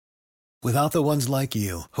Without the ones like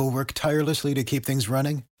you, who work tirelessly to keep things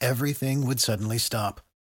running, everything would suddenly stop.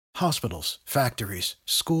 Hospitals, factories,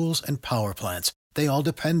 schools, and power plants, they all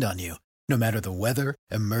depend on you. No matter the weather,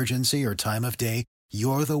 emergency, or time of day,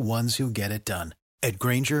 you're the ones who get it done. At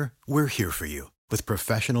Grainger, we're here for you with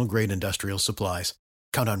professional-grade industrial supplies.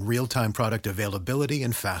 Count on real-time product availability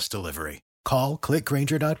and fast delivery. Call, click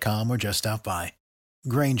Grainger.com, or just stop by.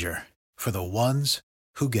 Grainger, for the ones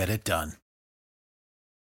who get it done.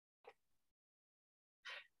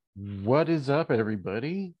 What is up,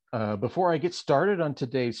 everybody? Before I get started on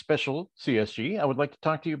today's special CSG, I would like to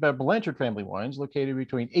talk to you about Blanchard Family Wines, located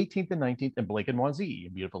between 18th and 19th and Blake and Wazee,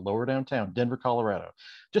 in beautiful lower downtown Denver, Colorado,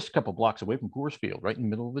 just a couple blocks away from Coors Field, right in the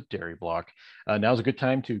middle of the dairy block. Now's a good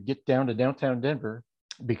time to get down to downtown Denver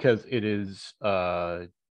because it is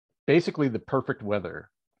basically the perfect weather.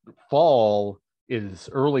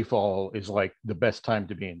 Early fall is like the best time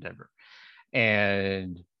to be in Denver.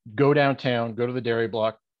 And go downtown, go to the dairy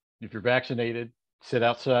block. If you're vaccinated, sit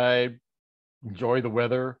outside, enjoy the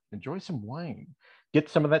weather, enjoy some wine. Get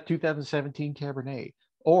some of that 2017 Cabernet,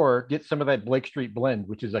 or get some of that Blake Street blend,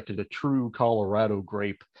 which is like a true Colorado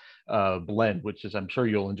grape blend, which is I'm sure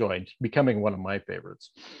you'll enjoy. It's becoming one of my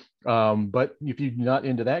favorites. But if you're not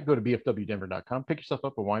into that, go to bfwdenver.com, pick yourself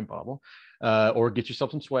up a wine bottle, or get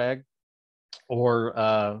yourself some swag,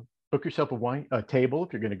 or book yourself a table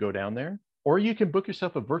if you're going to go down there. Or you can book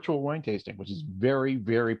yourself a virtual wine tasting, which is very,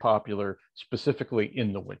 very popular, specifically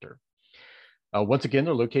in the winter. Once again,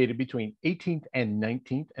 they're located between 18th and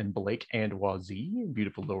 19th and Blake and Wazee in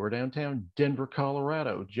beautiful lower downtown Denver,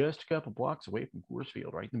 Colorado, just a couple blocks away from Coors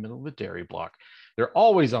Field, right in the middle of the dairy block. They're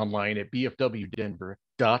always online at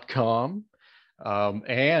bfwdenver.com.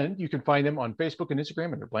 And you can find them on Facebook and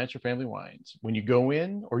Instagram under Blanchard Family Wines. When you go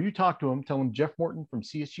in or you talk to them, tell them Jeff Morton from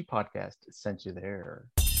CSG Podcast sent you there.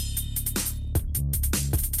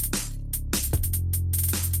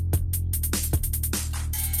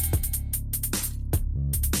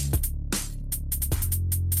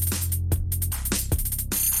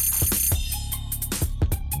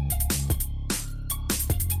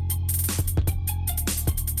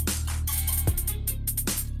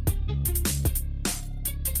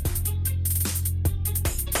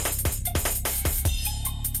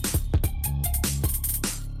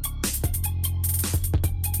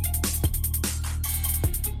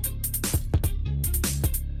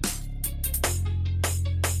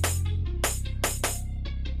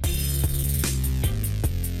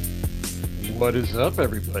 What is up,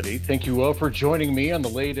 everybody? Thank you all for joining me on the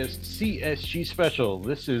latest CSG special.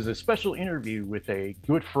 This is a special interview with a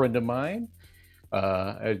good friend of mine,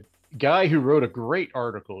 a guy who wrote a great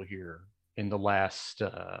article here in the last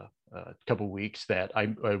couple weeks that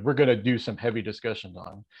we're going to do some heavy discussions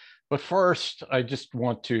on. But first, I just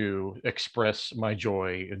want to express my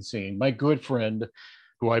joy in seeing my good friend,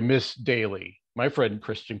 who I miss daily, my friend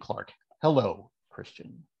Christian Clark. Hello,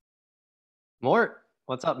 Christian. Mort.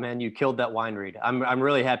 What's up, man? You killed that wine read. I'm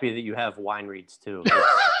really happy that you have wine reads too.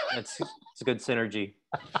 It's a good synergy.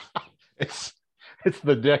 It's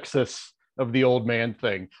the nexus of the old man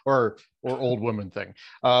thing or old woman thing.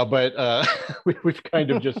 But we've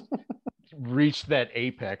kind of just reached that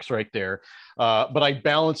apex right there. But I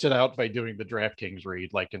balance it out by doing the DraftKings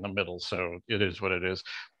read like in the middle. So it is what it is.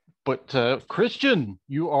 But Christian,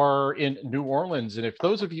 you are in New Orleans. And if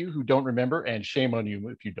those of you who don't remember, and shame on you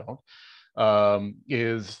if you don't,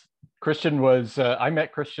 is Christian was I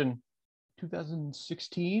met Christian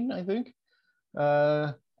 2016, I think,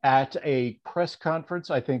 at a press conference,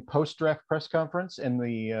 I think post-draft press conference in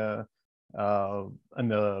the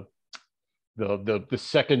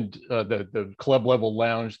second the club level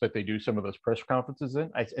lounge that they do some of those press conferences in,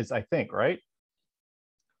 I think, right?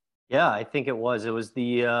 Yeah, I think it was. It was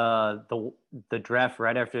the draft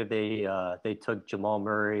right after they took Jamal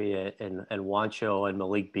Murray and Juancho and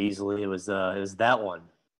Malik Beasley. It was that one.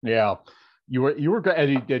 Yeah, you were good. And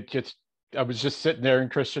he did just. I was just sitting there, and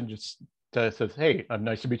Christian just says, "Hey,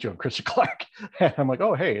 nice to meet you. I'm Christian Clark." And I'm like,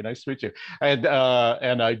 "Oh, hey, nice to meet you." And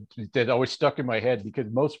I did always stuck in my head because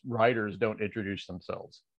most writers don't introduce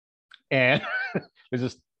themselves, and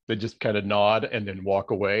they just kind of nod and then walk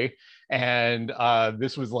away. And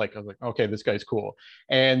this was like, I was like, okay, this guy's cool.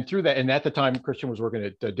 And through that, and at the time, Christian was working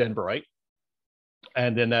at Denver, right?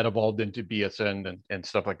 And then that evolved into BSN and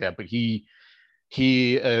stuff like that. But he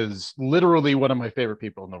is literally one of my favorite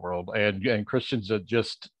people in the world. And Christian's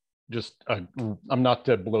just I'm not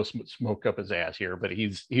to blow smoke up his ass here, but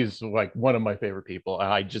he's like one of my favorite people.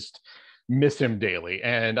 I just miss him daily.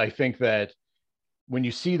 And I think that when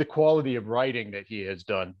you see the quality of writing that he has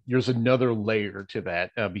done, there's another layer to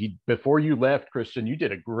that. Before you left, Christian, you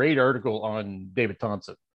did a great article on David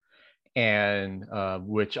Thompson. and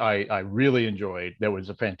which I really enjoyed. That was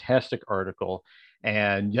a fantastic article,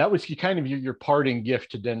 and that was kind of your parting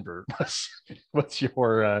gift to Denver. What's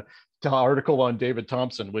your article on David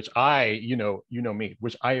Thompson, which you know me,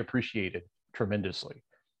 which I appreciated tremendously.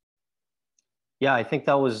 Yeah, I think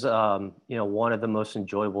that was one of the most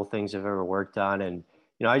enjoyable things I've ever worked on, and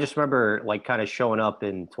I just remember like kind of showing up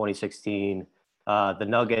in 2016. The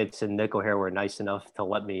Nuggets and Nick O'Hare were nice enough to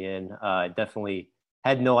let me in. Definitely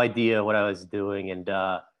had no idea what I was doing, and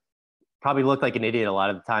probably looked like an idiot a lot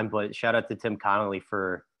of the time. But shout out to Tim Connolly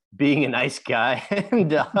for being a nice guy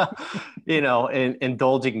and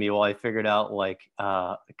indulging me while I figured out like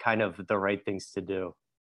kind of the right things to do.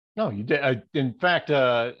 No, you did. In fact,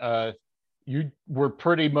 you were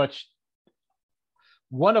pretty much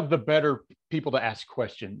one of the better people to ask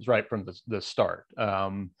questions right from the start.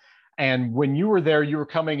 And when you were there, you were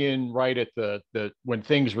coming in right at the when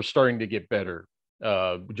things were starting to get better.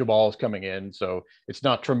 Jamal's coming in, so it's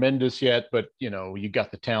not tremendous yet, but you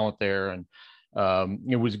got the talent there, and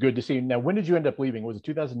it was good to see. Now, when did you end up leaving? Was it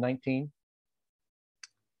 2019?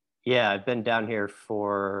 Yeah, I've been down here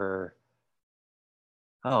for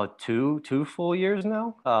two full years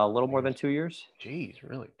now. A little more than 2 years. Jeez,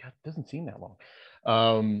 really? God, it doesn't seem that long.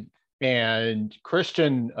 And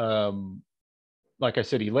Christian, like I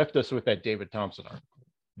said, he left us with that David Thompson article,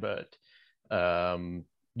 but I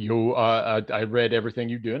read everything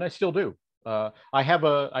you do, and I still do. I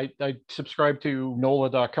subscribe to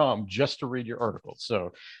NOLA.com just to read your articles.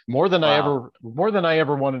 So more than I ever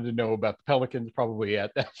wanted to know about the Pelicans probably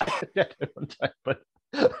at that one time, but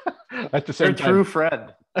at the same time, true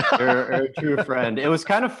friend. You're a true friend. It was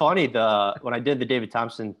kind of funny when I did the David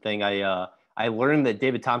Thompson thing. I learned that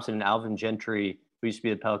David Thompson and Alvin Gentry, who used to be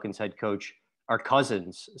the Pelicans head coach, are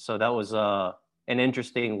cousins. So that was an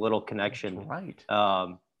interesting little connection. That's right.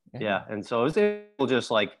 Yeah. And so it was able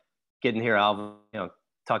just like getting here, Alvin,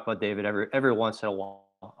 talk about David every once in a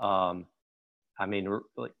while. I mean,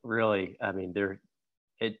 really, I mean,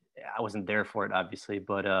 I wasn't there for it, obviously,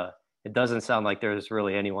 but it doesn't sound like there's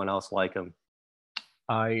really anyone else like him.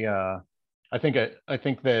 I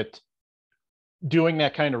think that doing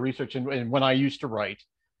that kind of research, and when I used to write,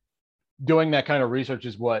 doing that kind of research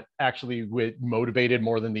is what actually motivated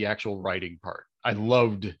more than the actual writing part. I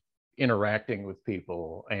loved interacting with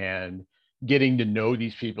people and getting to know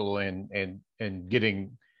these people and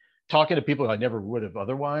talking to people I never would have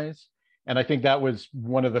otherwise. And I think that was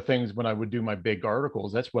one of the things when I would do my big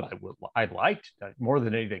articles. That's what I liked more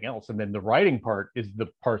than anything else. And then the writing part is the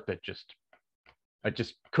part that I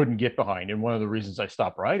just couldn't get behind, and one of the reasons I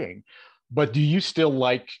stopped writing. But do you still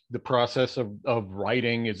like the process of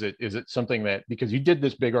writing? Is it something that, because you did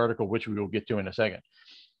this big article, which we will get to in a second,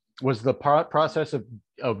 was the process of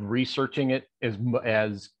researching it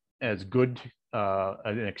as good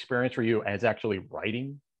an experience for you as actually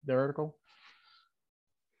writing the article?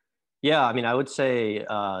 Yeah, I mean, I would say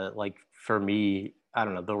like for me, I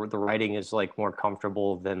don't know, the writing is like more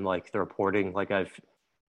comfortable than like the reporting. Like I've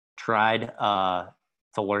tried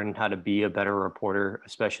to learn how to be a better reporter,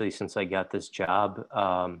 especially since I got this job.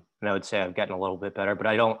 And I would say I've gotten a little bit better, but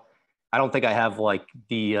I don't think I have like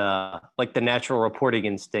the natural reporting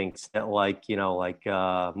instincts that like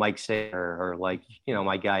Mike Sayer or like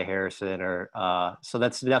my guy Harrison or so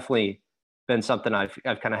that's definitely been something I've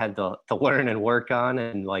kind of had to learn and work on,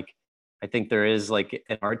 and like I think there is like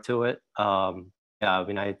an art to it. Yeah, I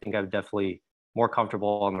mean, I think I'm definitely more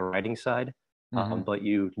comfortable on the writing side. But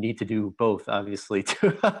you need to do both, obviously,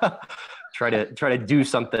 to try to do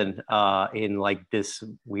something in like this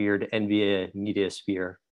weird NBA media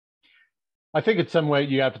sphere. I think in some way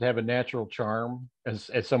you have to have a natural charm as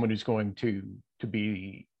someone who's going to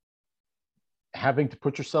be having to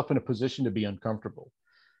put yourself in a position to be uncomfortable,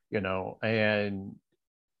 and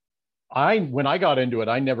when I got into it,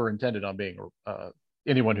 I never intended on being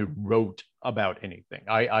anyone who wrote about anything.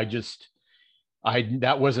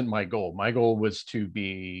 That wasn't my goal. My goal was to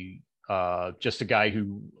be just a guy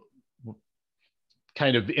who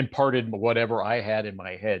kind of imparted whatever I had in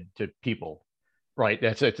my head to people. Right.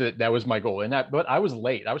 That's it. That was my goal. But I was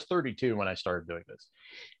late. I was 32 when I started doing this.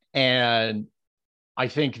 And I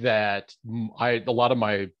think that a lot of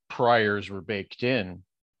my priors were baked in,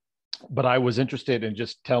 but I was interested in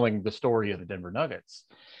just telling the story of the Denver Nuggets.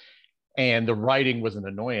 And the writing was an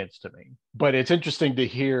annoyance to me. But it's interesting to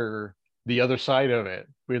hear the other side of it,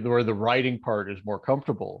 where the writing part is more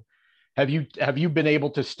comfortable. Have you been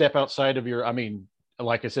able to step outside of your, I mean,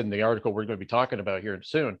 like I said in the article we're going to be talking about here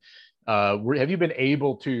soon, have you been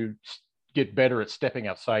able to get better at stepping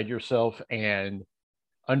outside yourself and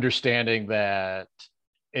understanding that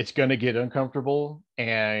it's going to get uncomfortable,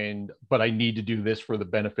 but I need to do this for the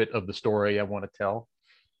benefit of the story I want to tell?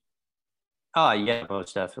 Yeah,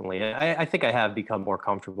 most definitely. I think I have become more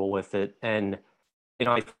comfortable with it. And,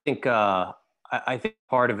 I think, I think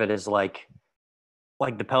part of it is like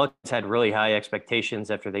the Pelicans had really high expectations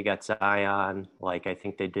after they got Zion. Like, I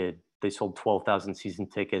think they sold 12,000 season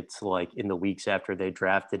tickets, like in the weeks after they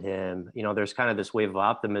drafted him. There's kind of this wave of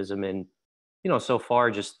optimism, and, so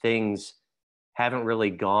far just things haven't really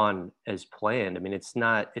gone as planned. I mean, it's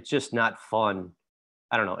just not fun.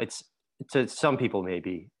 I don't know. It's to some people,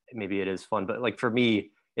 maybe it is fun, but like for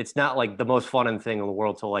me, it's not like the most fun thing in the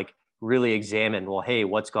world to like really examine, well, hey,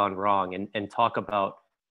 what's gone wrong, and talk about,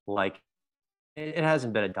 like, it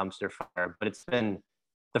hasn't been a dumpster fire, but it's been,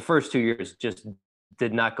 the first 2 years just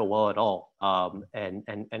did not go well at all.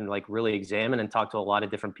 And like really examine and talk to a lot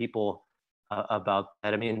of different people about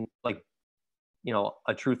that. I mean, like,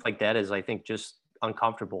 a truth like that is, I think, just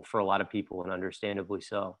uncomfortable for a lot of people, and understandably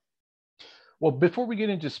so. Well, before we get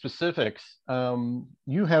into specifics,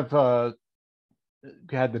 you have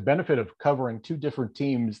had the benefit of covering two different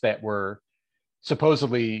teams that were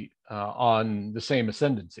supposedly on the same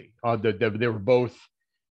ascendancy. They were both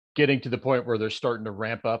getting to the point where they're starting to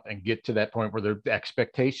ramp up and get to that point where the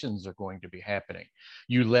expectations are going to be happening.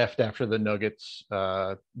 You left after the Nuggets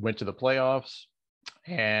went to the playoffs,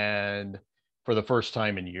 and for the first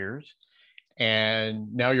time in years.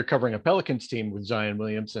 And now you're covering a Pelicans team with Zion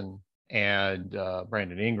Williamson and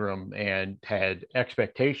Brandon Ingram, and had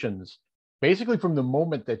expectations basically from the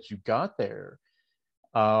moment that you got there.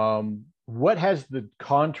 What has the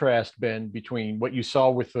contrast been between what you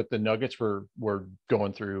saw with what the Nuggets were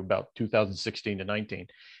going through about 2016 to 19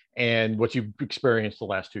 and what you've experienced the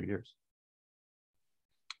last 2 years?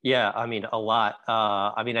 Yeah, I mean, a lot.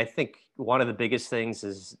 I mean, I think one of the biggest things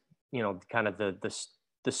is, kind of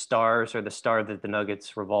the stars, or the star that the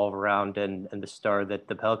Nuggets revolve around, and the star that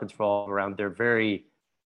the Pelicans revolve around. They're very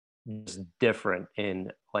different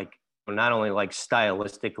in, like, not only like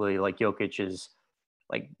stylistically, like Jokic is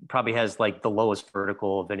like probably has like the lowest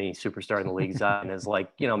vertical of any superstar in the league. Zion is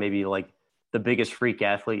like, maybe like the biggest freak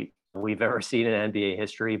athlete we've ever seen in NBA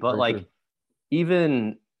history. But like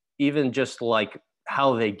even just like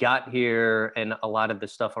how they got here and a lot of the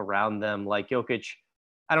stuff around them, like Jokic,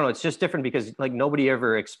 I don't know, it's just different because like nobody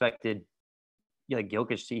ever expected like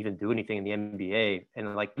Jokic to even do anything in the NBA.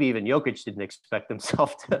 And like even Jokic didn't expect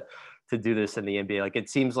himself to do this in the NBA. Like it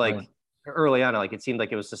seems like early on, like it seemed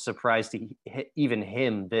like it was a surprise to even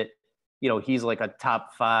him that, he's like a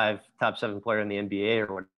top 5, top 7 player in the NBA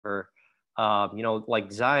or whatever.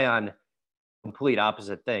 Like Zion, complete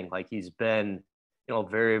opposite thing. Like he's been,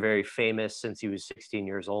 very, very famous since he was 16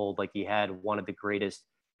 years old. Like he had one of the greatest,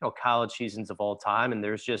 college seasons of all time. And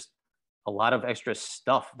there's just a lot of extra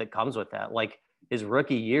stuff that comes with that. Like his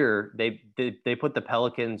rookie year, they put the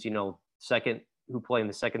Pelicans, second, who play in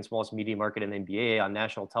the second smallest media market in the NBA, on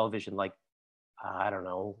national television, like, I don't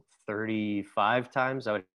know, 35 times.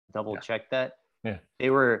 I would double check that. Yeah. They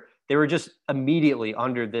were just immediately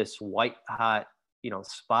under this white hot,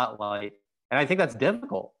 spotlight. And I think that's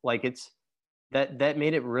difficult. Like that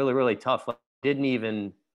made it really, really tough. Like, didn't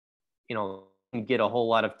even, get a whole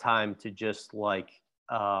lot of time to just like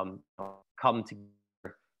come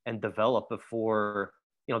together and develop before,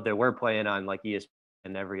 they were playing on like ESPN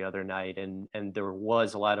every other night. And there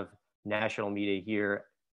was a lot of national media here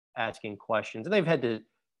asking questions, and they've had to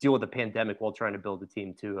deal with the pandemic while trying to build a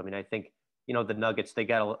team too. I mean, I think, the Nuggets, they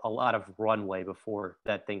got a lot of runway before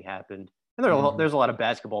that thing happened. And there's a lot of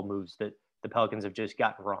basketball moves that the Pelicans have just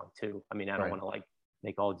gotten wrong too. I mean, I don't want to like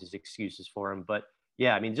make all these excuses for them, but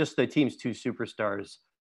yeah, I mean, just the team's two superstars,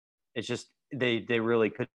 it's just, they really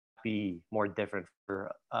could be more different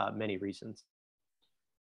for many reasons.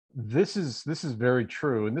 This is very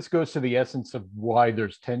true, and this goes to the essence of why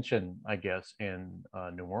there's tension, I guess, in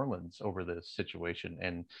New Orleans over this situation.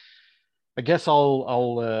 And I guess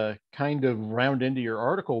I'll kind of round into your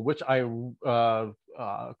article, which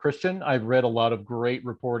Christian, I've read a lot of great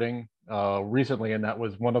reporting recently, and that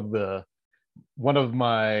was one of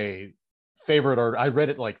my favorite art. I read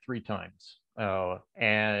it like 3 times,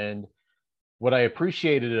 and what I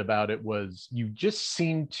appreciated about it was you just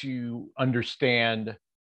seem to understand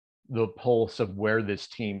the pulse of where this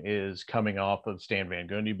team is coming off of Stan Van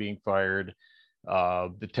Gundy being fired,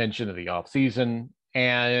 the tension of the offseason.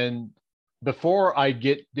 And before I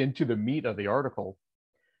get into the meat of the article,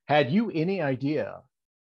 had you any idea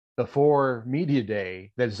before media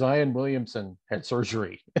day that Zion Williamson had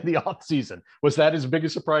surgery in the offseason? Was that as big a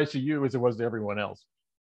surprise to you as it was to everyone else?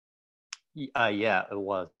 Yeah, it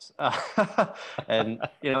was. And,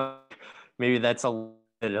 maybe that's a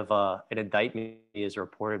of an indictment as a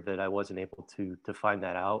reporter that I wasn't able to find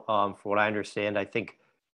that out. For what I understand, I think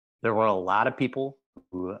there were a lot of people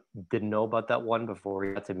who didn't know about that one before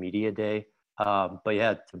we got to media day. But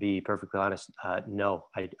yeah, to be perfectly honest, no,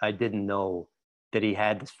 I didn't know that he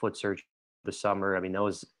had this foot surgery this summer. I mean,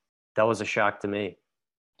 that was a shock to me.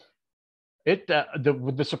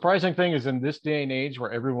 The surprising thing is, in this day and age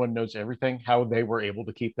where everyone knows everything, how they were able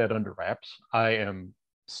to keep that under wraps. I am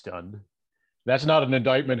stunned. That's not an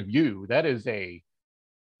indictment of you. That is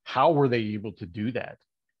how were they able to do that?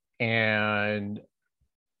 And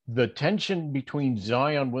the tension between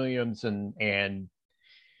Zion Williamson and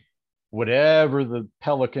whatever the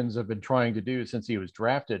Pelicans have been trying to do since he was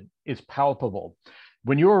drafted is palpable.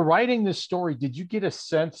 When you were writing this story, did you get a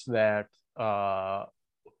sense that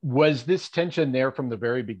was this tension there from the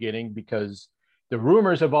very beginning? Because the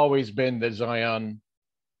rumors have always been that Zion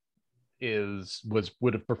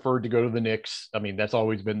would have preferred to go to the Knicks. I mean, that's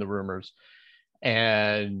always been the rumors,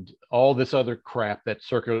 and all this other crap that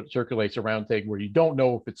circulates around thing where you don't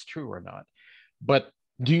know if it's true or not. But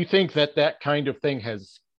do you think that kind of thing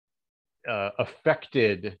has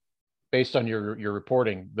affected, based on your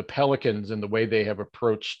reporting, the Pelicans and the way they have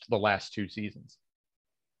approached the last two seasons?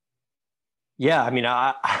 Yeah, I mean,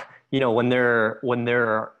 when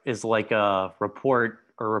there is like a report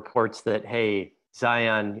or reports that, hey,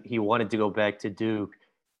 Zion, he wanted to go back to Duke,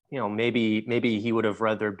 maybe he would have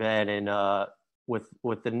rather been in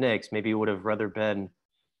with the Knicks. Maybe he would have rather been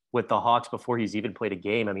with the Hawks before he's even played a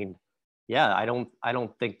game. I mean, yeah, I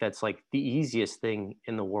don't think that's like the easiest thing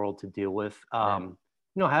in the world to deal with.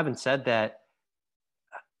 Having said that,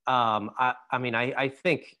 I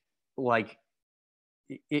think like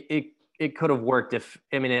it could have worked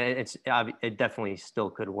it definitely still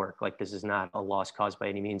could work. Like, this is not a lost cause by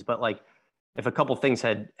any means, but like if a couple things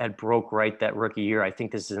had broke right that rookie year, I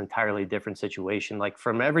think this is an entirely different situation. Like,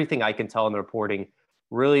 from everything I can tell in the reporting,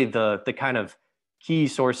 really the kind of key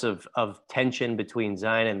source of tension between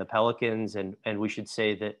Zion and the Pelicans, and we should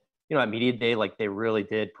say that, at media day, like, they really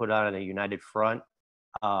did put on a united front,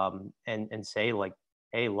 and say like,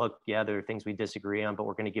 hey, look, yeah, there are things we disagree on, but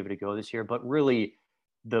we're going to give it a go this year. But really,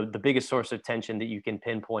 the biggest source of tension that you can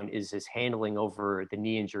pinpoint is his handling over the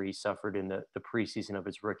knee injury he suffered in the preseason of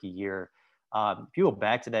his rookie year. If you go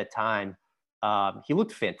back to that time, he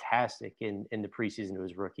looked fantastic in the preseason of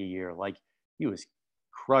his rookie year. Like, he was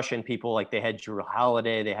crushing people. Like, they had Drew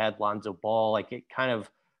Holiday, they had Lonzo Ball. Like, it kind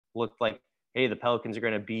of looked like, hey, the Pelicans are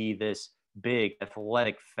going to be this big,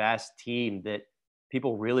 athletic, fast team that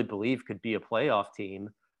people really believe could be a playoff team.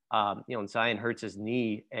 And Zion hurts his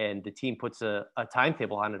knee, and the team puts a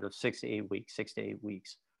timetable on it of 6 to 8 weeks.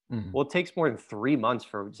 Mm-hmm. Well, it takes more than 3 months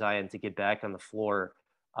for Zion to get back on the floor.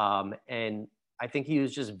 And I think he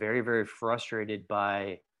was just very, very frustrated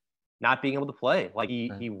by not being able to play. Like,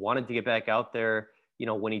 he wanted to get back out there.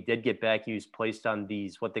 When he did get back, he was placed on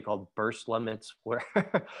these, what they called burst limits, where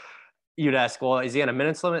you'd ask, well, is he on a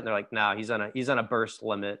minutes limit? And they're like, no, he's on a burst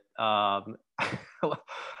limit. And,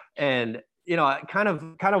 kind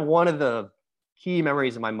of one of the key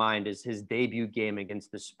memories in my mind is his debut game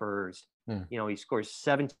against the Spurs. He scores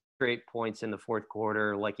 7 straight points in the fourth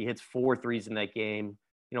quarter. Like, he hits 4 threes in that game.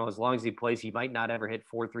 As long as he plays, he might not ever hit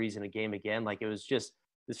 4 threes in a game again. Like, it was just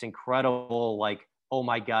this incredible, like, oh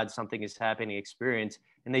my God, something is happening experience.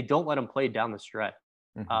 And they don't let him play down the stretch.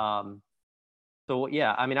 Mm-hmm. So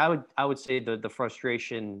yeah, I mean, I would say the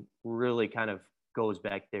frustration really kind of goes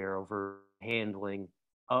back there over handling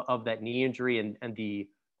of that knee injury and the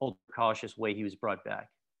ultra cautious way he was brought back.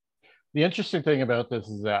 The interesting thing about this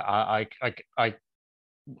is that I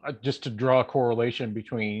just to draw a correlation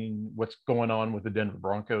between what's going on with the Denver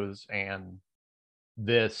Broncos and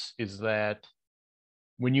this, is that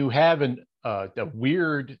when you have a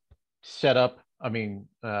weird setup, I mean,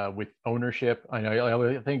 with ownership,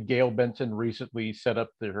 I think Gail Benson recently set up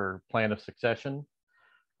her plan of succession,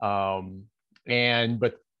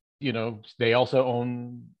 but they also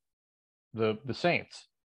own the Saints,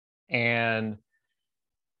 and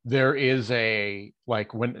there is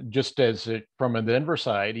from a Denver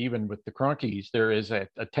side, even with the Cronkies, there is a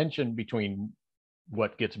tension between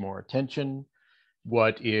what gets more attention,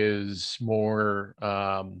 what is more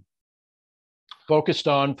focused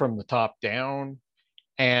on from the top down.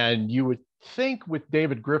 And you would think with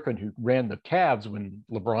David Griffin, who ran the Cavs when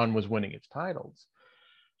LeBron was winning his title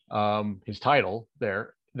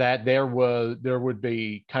there, that there would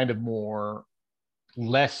be kind of more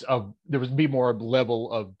level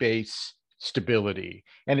of base stability.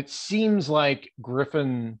 And it seems like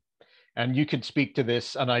Griffin, and you can speak to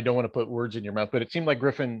this, and I don't want to put words in your mouth, but it seemed like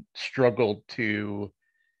Griffin struggled to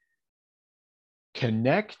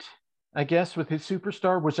connect I guess, with his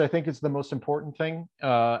superstar, which I think is the most important thing.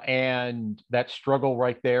 And that struggle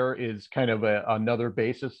right there is kind of another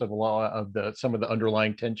basis of a lot of some of the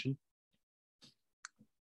underlying tension.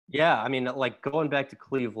 Yeah, I mean, like going back to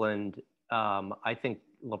Cleveland, I think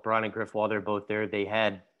LeBron and Griff, while they're both there,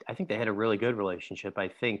 I think they had a really good relationship. I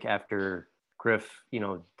think after Griff,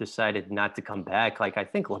 decided not to come back, like I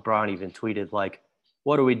think LeBron even tweeted like,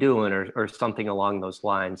 "What are we doing?" or something along those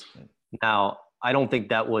lines. Now, I don't think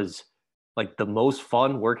that was like the most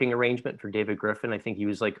fun working arrangement for David Griffin. I think he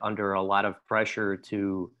was like under a lot of pressure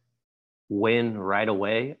to win right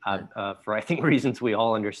away for I think reasons we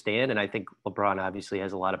all understand, and I think LeBron obviously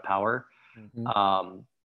has a lot of power. Mm-hmm.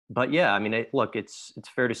 But yeah, I mean, look, it's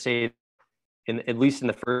fair to say, at least in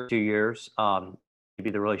the first 2 years,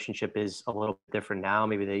 maybe the relationship is a little bit different now.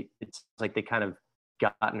 Maybe it's like they kind of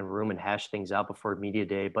got in a room and hashed things out before media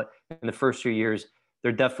day. But in the first 2 years,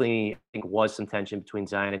 there definitely, I think, was some tension between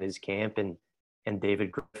Zion and his camp and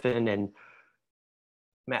David Griffin, and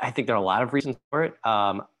I think there are a lot of reasons for it.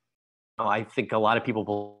 I think a lot of people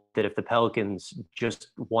believe that if the Pelicans just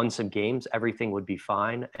won some games, everything would be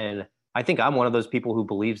fine. And I think I'm one of those people who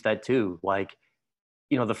believes that too. Like,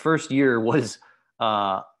 the first year was,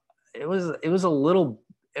 it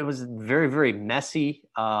was very, very messy.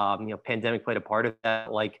 Pandemic played a part of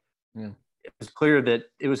that. Like, it was clear that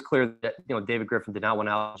David Griffin did not want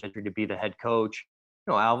Alvin Gentry to be the head coach.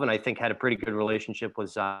 Alvin, I think, had a pretty good relationship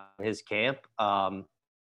with his camp.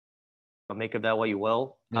 Make of that what you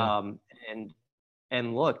will. Yeah.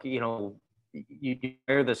 And look, you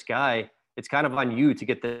hire this guy, it's kind of on you to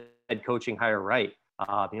get the head coaching hire right.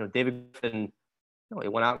 David Griffin, he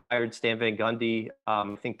went out and hired Stan Van Gundy.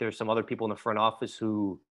 I think there's some other people in the front office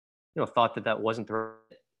who, thought that wasn't the right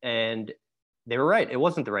fit. And they were right. It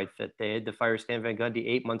wasn't the right fit. They had to fire Stan Van Gundy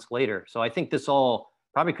 8 months later. So I think this all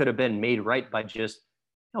probably could have been made right by just,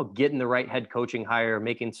 getting the right head coaching hire,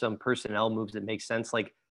 making some personnel moves that make sense,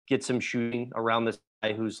 like get some shooting around this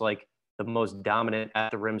guy who's like the most dominant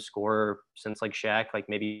at the rim scorer since like Shaq, like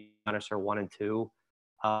maybe Giannis are 1 and 2.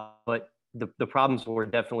 But the problems were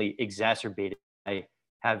definitely exacerbated by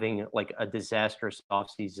having like a disastrous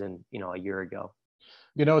offseason, a year ago.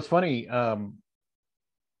 It's funny.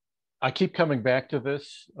 I keep coming back to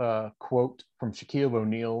this quote from Shaquille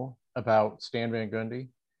O'Neal about Stan Van Gundy.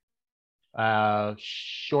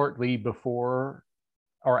 Shortly before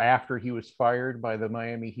or after he was fired by the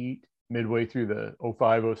Miami Heat midway through the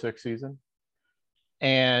 05-06 season.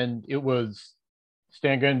 And it was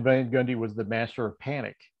Stan Van Gundy was the master of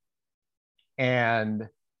panic. And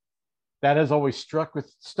that has always stuck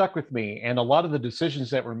with me. And a lot of the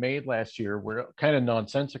decisions that were made last year were kind of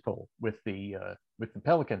nonsensical with the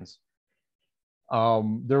Pelicans.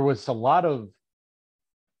 There was a lot of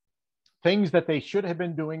things that they should have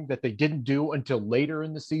been doing that they didn't do until later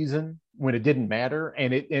in the season when it didn't matter,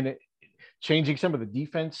 and it changing some of the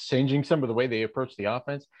defense, changing some of the way they approach the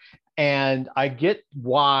offense. And I get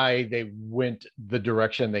why they went the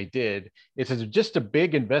direction they did. It's just a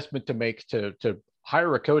big investment to make to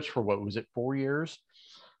hire a coach for, what was it, 4 years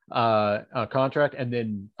a contract, and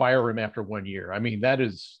then fire him after 1 year. I mean,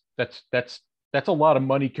 that's a lot of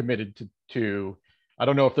money committed to I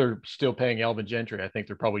don't know if they're still paying Alvin Gentry. I think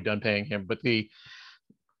they're probably done paying him. But the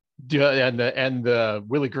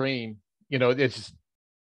Willie Green, it's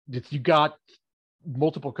you got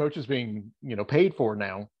multiple coaches being paid for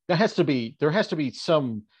now. There has to be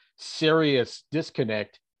some serious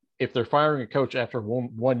disconnect if they're firing a coach after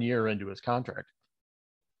one year into his contract.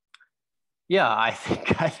 Yeah, I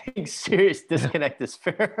think serious disconnect is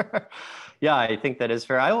fair. Yeah, I think that is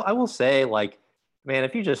fair. I will say, like, man,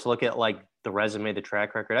 if you just look at like the resume, the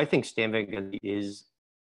track record, I think Stan Van Gundy is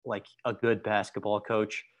like a good basketball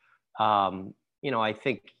coach. I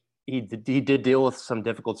think he did deal with some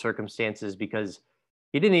difficult circumstances because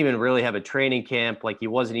he didn't even really have a training camp. Like, he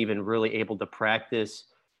wasn't even really able to practice.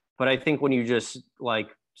 But I think when you just like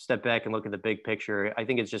step back and look at the big picture, I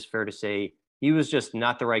think it's just fair to say he was just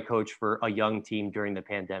not the right coach for a young team during the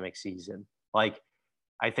pandemic season. Like,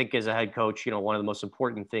 I think as a head coach, one of the most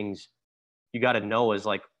important things you got to know is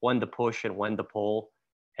like when to push and when to pull,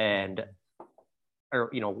 when to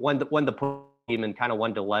push them and kind of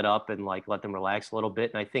when to let up and like let them relax a little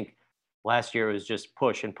bit. And I think last year it was just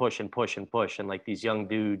push and push and push and push. And like these young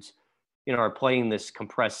dudes, are playing this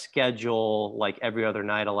compressed schedule, like every other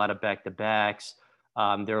night, a lot of back-to-backs.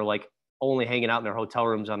 They're like only hanging out in their hotel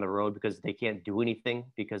rooms on the road because they can't do anything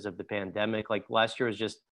because of the pandemic. Like, last year was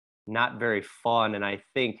just not very fun. And I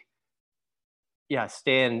think,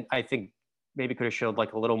 Stan, I think maybe could have showed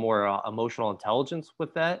like a little more emotional intelligence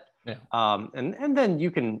with that. Yeah. And then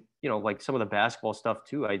you can, like some of the basketball stuff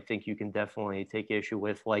too, I think you can definitely take issue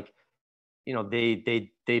with. Like,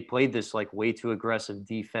 they played this like way too aggressive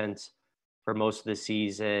defense for most of the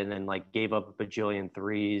season and like gave up a bajillion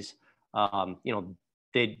threes.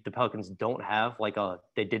 The Pelicans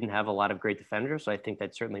they didn't have a lot of great defenders, so I think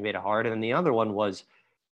that certainly made it hard. And then the other one was,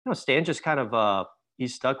 Stan just kind of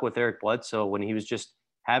he's stuck with Eric Bledsoe when he was just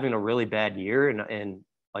having a really bad year and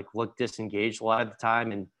like looked disengaged a lot of the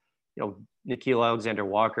time. And Nickeil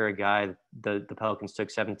Alexander-Walker, a guy the Pelicans took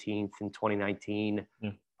 17th in 2019.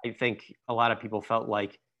 Yeah. I think a lot of people felt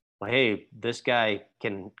like, well, hey, this guy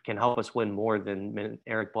can help us win more than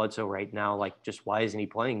Eric Bledsoe right now. Like, just why isn't he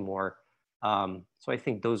playing more? So I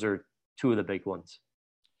think those are two of the big ones.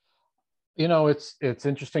 It's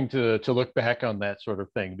interesting to look back on that sort of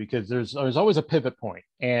thing, because there's always a pivot point.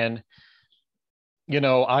 And,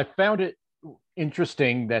 I found it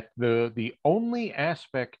interesting that the only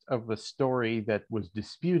aspect of the story that was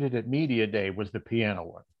disputed at media day was the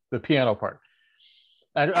piano part.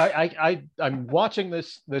 I'm watching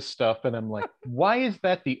this stuff and I'm like, why is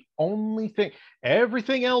that the only thing?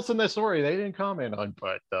 Everything else in the story they didn't comment on,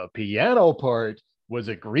 but the piano part was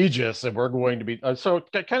egregious, and we're going to be so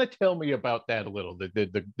kind of tell me about that a little.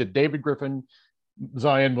 The David Griffin,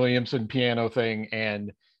 Zion Williamson piano thing,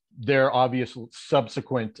 and their obvious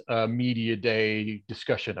subsequent media day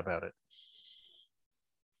discussion about it.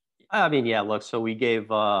 I mean, yeah, look, so we gave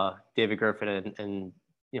David Griffin and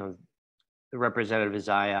the representative of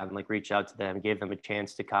Zion, like, reached out to them, gave them a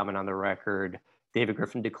chance to comment on the record. David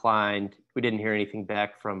Griffin declined. We didn't hear anything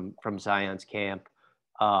back from Zion's camp.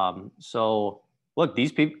 So look,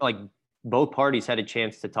 these people, like, both parties had a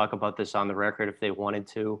chance to talk about this on the record if they wanted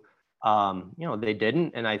to. They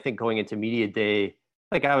didn't. And I think going into media day,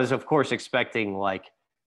 like, I was of course expecting, like,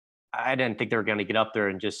 I didn't think they were going to get up there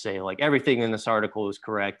and just say, like, everything in this article is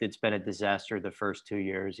correct. It's been a disaster the first 2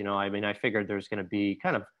 years. I mean, I figured there's going to be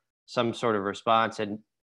kind of some sort of response. And,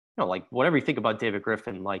 like, whatever you think about David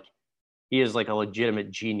Griffin, like, he is like a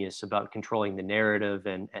legitimate genius about controlling the narrative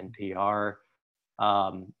and PR.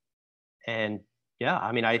 And yeah,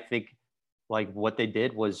 I mean, I think, like, what they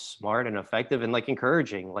did was smart and effective and, like,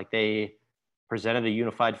 encouraging. Like, they presented a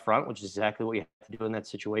unified front, which is exactly what you have to do in that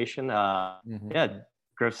situation. Yeah,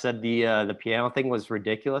 Griff said the piano thing was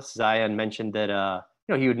ridiculous. Zion mentioned that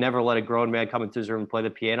he would never let a grown man come into his room and play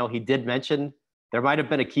the piano. He did mention there might have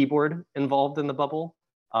been a keyboard involved in the bubble,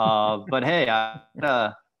 but hey, I'm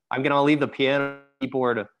gonna leave the piano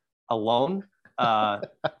keyboard alone.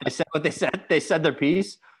 They said what they said. They said their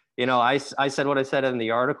piece. I said what I said in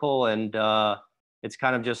the article, and it's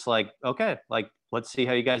kind of just like, okay, like, let's see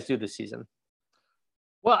how you guys do this season.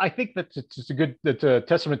 Well, I think that's a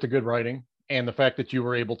testament to good writing, and the fact that you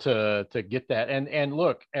were able to get that. And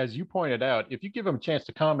look, as you pointed out, if you give them a chance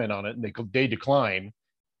to comment on it and they decline,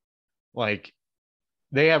 like,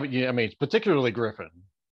 they have, I mean, particularly Griffin,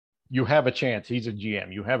 you have a chance. He's a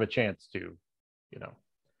GM. You have a chance to,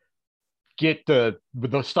 get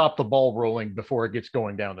stop the ball rolling before it gets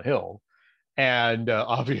going down the hill. And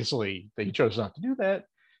obviously they chose not to do that,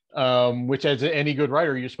 which, as any good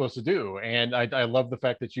writer, you're supposed to do. And I love the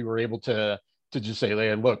fact that you were able to just say,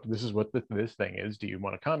 hey, look, this is what this thing is. Do you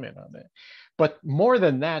want to comment on that? But more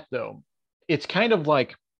than that, though, it's kind of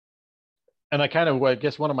like, and I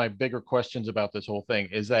guess one of my bigger questions about this whole thing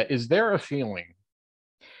is there a feeling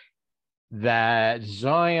that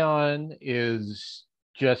Zion is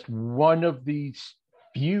just one of these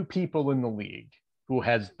few people in the league who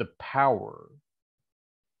has the power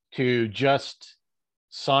to just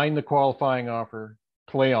sign the qualifying offer,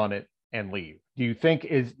 play on it, and leave? Do you think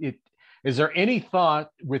is there any thought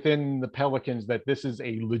within the Pelicans that this is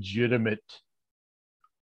a legitimate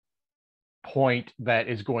point that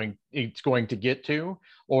it's going to get to,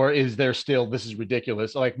 or is there still, this is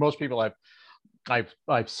ridiculous? Like, most people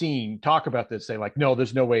I've seen talk about this say, like, no,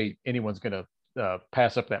 there's no way anyone's going to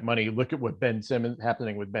pass up that money. Look at what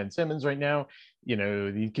happening with Ben Simmons right now.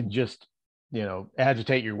 You can just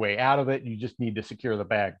agitate your way out of it. You just need to secure the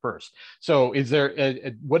bag first. So is there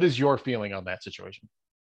what is your feeling on that situation?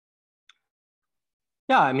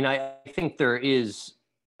 Yeah, I mean, I think there is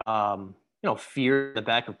fear in the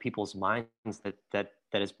back of people's minds that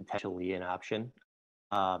is potentially an option.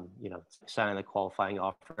 Signing the qualifying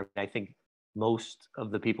offer. I think most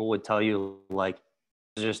of the people would tell you, like,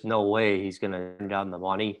 there's just no way he's going to turn down the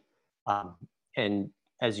money. And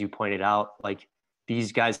as you pointed out, like,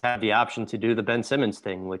 these guys have the option to do the Ben Simmons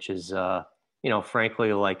thing, which is,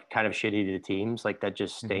 frankly, like, kind of shitty to teams. Like, that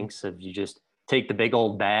just stinks. If you just take the big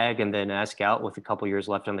old bag and then ask out with a couple years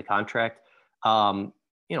left on the contract.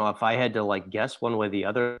 If I had to, like, guess one way or the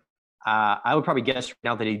other, I would probably guess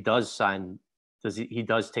now that he does sign, he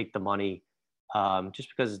does take the money, just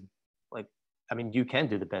because, like, I mean, you can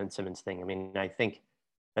do the Ben Simmons thing. I mean, I think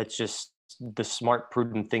that's just the smart,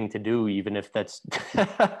 prudent thing to do, even if that's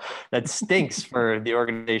that stinks for the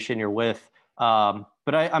organization you're with. But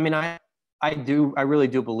I mean, I really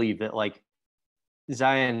do believe that like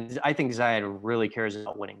I think Zion really cares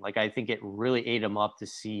about winning. Like, I think it really ate him up to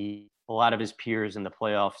see a lot of his peers in the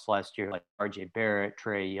playoffs last year, like RJ Barrett,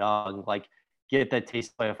 Trae Young, like get that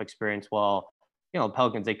taste of playoff experience. Well, the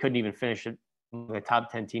Pelicans, they couldn't even finish it the top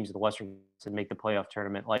 10 teams in the Western to make the playoff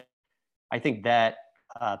tournament. Like, I think that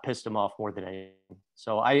pissed him off more than anything.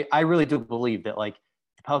 So I really do believe that like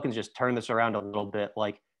the Pelicans just turn this around a little bit,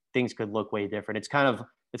 like things could look way different. It's kind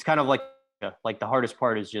of like the hardest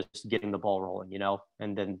part is just getting the ball rolling,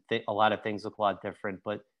 and then a lot of things look a lot different,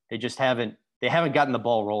 but they haven't gotten the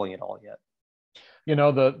ball rolling at all yet.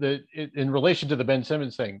 In relation to the Ben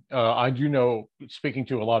Simmons thing, I do know, speaking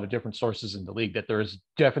to a lot of different sources in the league, that there is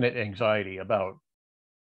definite anxiety about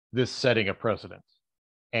this setting a precedent.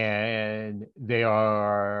 And they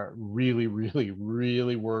are really, really,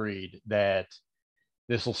 really worried that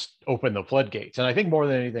this will open the floodgates. And I think more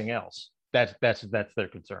than anything else, that's their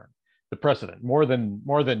concern. The precedent, more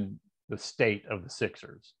than the state of the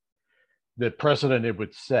Sixers. The precedent it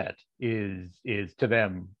would set is to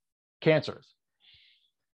them cancerous.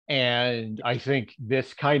 And I think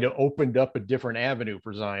this kind of opened up a different avenue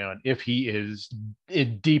for Zion if he is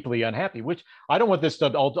deeply unhappy, which I don't want this to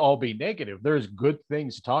all be negative. There's good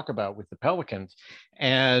things to talk about with the Pelicans.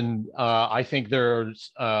 And I think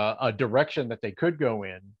there's a direction that they could go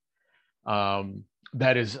in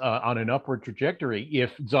that is on an upward trajectory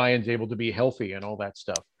if Zion's able to be healthy and all that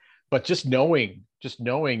stuff. But just knowing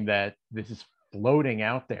that this is floating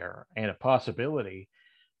out there and a possibility,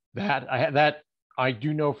 that I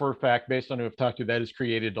do know for a fact, based on who I've talked to, that has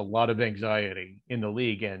created a lot of anxiety in the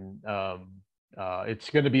league, and it's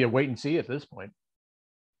going to be a wait and see at this point.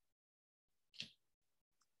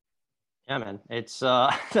 Yeah, man, it's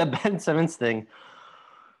the Ben Simmons thing.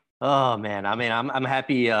 Oh man, I mean, I'm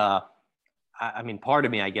happy. I mean, part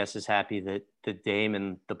of me, I guess, is happy that the Dame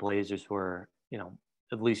and the Blazers were,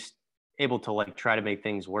 at least able to like try to make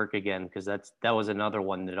things work again, because that was another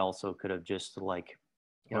one that also could have just like,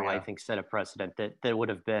 I think set a precedent that would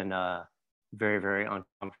have been very, very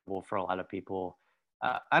uncomfortable for a lot of people.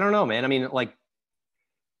 I don't know, man. I mean, like,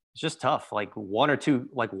 it's just tough. Like one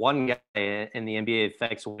guy in the NBA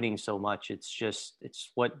affects winning so much.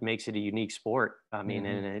 It's what makes it a unique sport. I mean,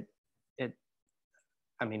 and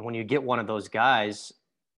I mean, when you get one of those guys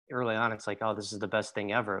early on, it's like, oh, this is the best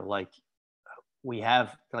thing ever. Like we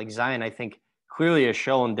have, like Zion, I think clearly has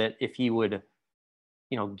shown that if he would,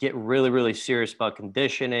 get really, really serious about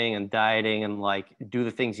conditioning and dieting and like do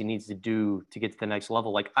the things he needs to do to get to the next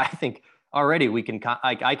level. Like, I think already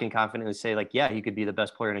I can confidently say like, yeah, he could be the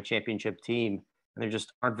best player in a championship team. And there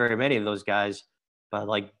just aren't very many of those guys, but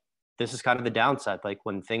like, this is kind of the downside. Like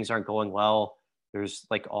when things aren't going well, there's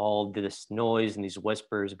like all this noise and these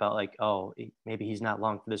whispers about like, oh, maybe he's not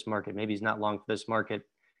long for this market. Maybe he's not long for this market.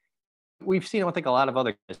 We've seen, I think, a lot of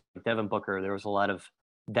other guys, like Devin Booker. There was a lot of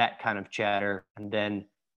that kind of chatter, and then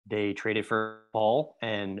they traded for Paul,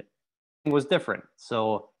 and it was different.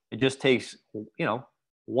 So it just takes,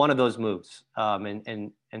 one of those moves,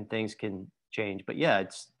 and things can change. But yeah,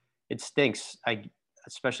 it stinks.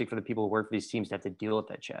 Especially for the people who work for these teams to have to deal with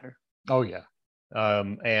that chatter. Oh yeah.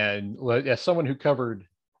 And as someone who covered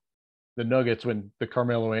the Nuggets when the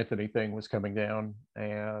Carmelo Anthony thing was coming down,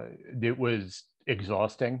 it was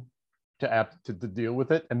exhausting to deal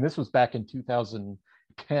with it. And this was back in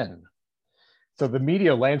 2010. So the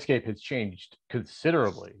media landscape has changed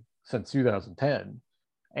considerably since 2010.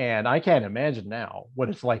 And I can't imagine now what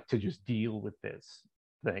it's like to just deal with this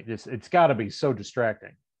thing. It's got to be so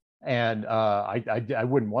distracting. And I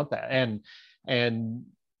wouldn't want that. And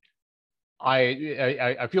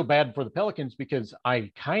I feel bad for the Pelicans because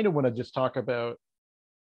I kind of want to just talk about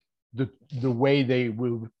the way they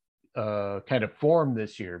will kind of form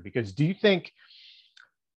this year. Because do you think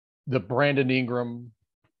the Brandon Ingram,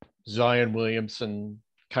 Zion Williamson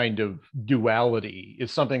kind of duality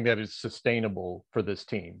is something that is sustainable for this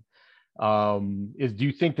team? Do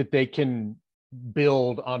you think that they can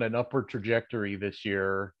build on an upward trajectory this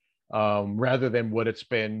year? Rather than what it's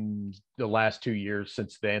been the last 2 years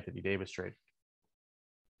since the Anthony Davis trade?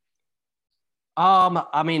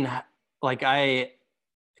 I mean, like my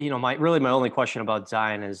only question about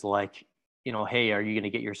Zion is like, hey, are you going to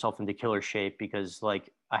get yourself into killer shape? Because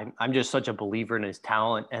like, I'm just such a believer in his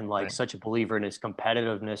talent and like right. Such a believer in his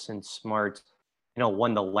competitiveness and smart,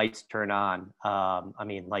 when the lights turn on. I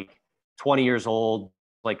mean, like 20 years old,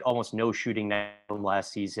 like almost no shooting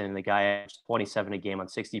last season. The guy averaged 27 a game on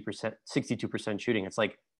 62% shooting. It's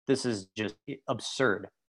like, this is just absurd.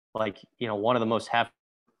 Like, one of the most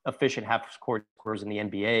efficient half-court scorers in the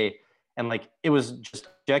NBA. And like, it was just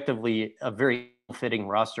objectively a very fitting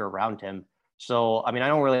roster around him. So, I mean, I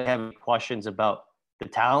don't really have any questions about the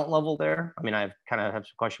talent level there. I mean, I kind of have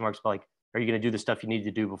some question marks about like, are you going to do the stuff you need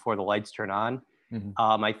to do before the lights turn on?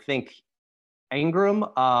 I think Ingram,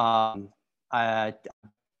 I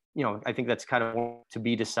think that's kind of to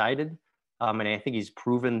be decided. And I think he's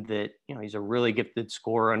proven that, he's a really gifted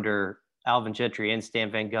scorer under Alvin Gentry and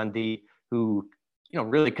Stan Van Gundy, who,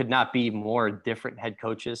 really could not be more different head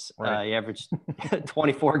coaches. Right. He averaged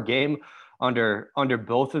 24 game under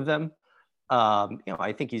both of them.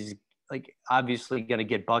 I think he's like obviously going to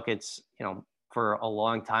get buckets, for a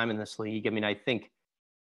long time in this league. I mean, I think,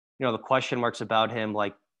 the question marks about him,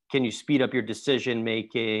 like, can you speed up your decision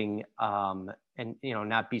making, and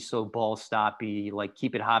not be so ball stoppy, like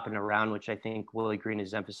keep it hopping around, which I think Willie Green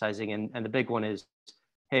is emphasizing. And the big one is,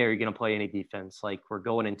 hey, are you going to play any defense? Like, we're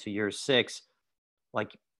going into year 6.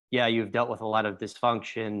 Like, yeah, you've dealt with a lot of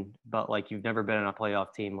dysfunction, but like, you've never been on a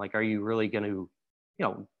playoff team. Like, are you really going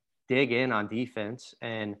to, dig in on defense?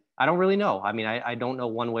 And I don't really know. I mean, I don't know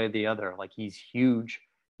one way or the other. Like, he's huge.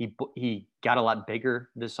 He got a lot bigger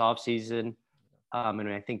this offseason.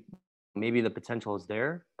 And I think maybe the potential is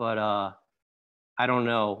there, but I don't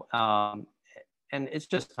know. And it's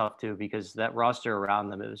just tough too, because that roster around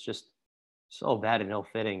them, it was just so bad and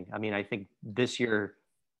ill-fitting. I mean, I think this year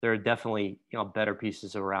there are definitely, better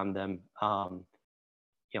pieces around them.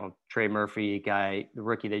 Trey Murphy, the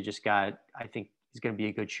rookie they just got, I think he's going to be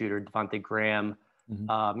a good shooter. Devontae Graham,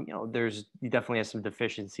 he definitely has some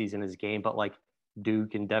deficiencies in his game, but like,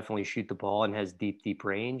 dude can definitely shoot the ball and has deep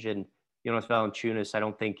range. And Jonas Valanciunas, I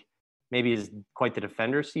don't think maybe is quite the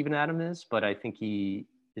defender Steven Adams is, but I think he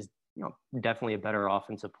is, definitely a better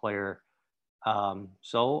offensive player.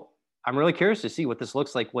 So I'm really curious to see what this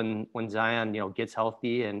looks like when Zion, gets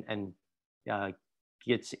healthy and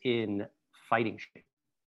gets in fighting shape.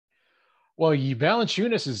 Well,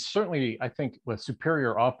 Valanciunas is certainly, I think, a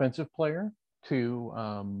superior offensive player to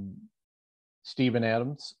Steven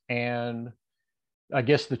Adams. And I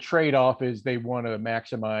guess the trade-off is they want to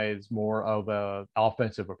maximize more of a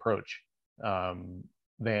offensive approach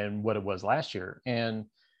than what it was last year. And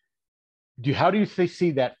how do you see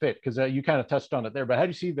that fit? Because you kind of touched on it there, but how do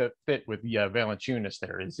you see the fit with Valanciunas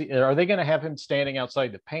there? Are they going to have him standing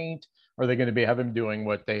outside the paint? Or are they going to have him doing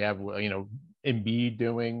what they have, Embiid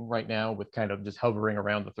doing right now, with kind of just hovering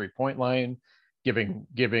around the 3-point line, giving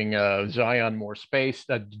Zion more space?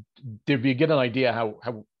 Did we get an idea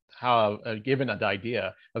given an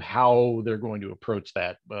idea of how they're going to approach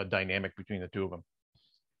that dynamic between the two of them?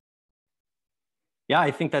 Yeah,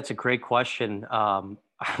 I think that's a great question.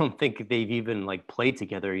 I don't think they've even played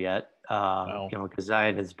together yet. Because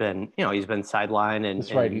Zion has been, he's been sidelined and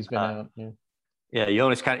that's right. He's been out. Yeah.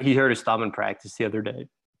 Jonas he hurt his thumb in practice the other day.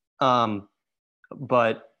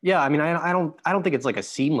 But yeah, I mean, I don't think it's like a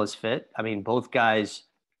seamless fit. I mean, both guys,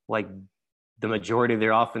 like, the majority of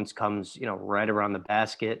their offense comes, right around the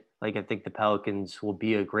basket. Like, I think the Pelicans will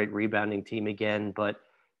be a great rebounding team again, but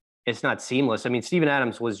it's not seamless. I mean, Steven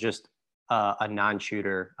Adams was just a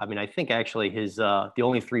non-shooter. I mean, I think actually the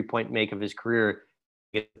only 3-point make of his career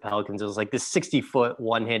against the Pelicans was like this 60-foot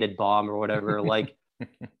one-handed bomb or whatever. Like,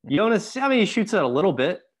 Jonas, I mean, he shoots it a little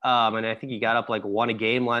bit. And I think he got up like 1 a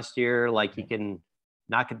game last year. Like, he can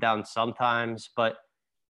knock it down sometimes, but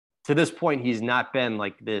to this point, he's not been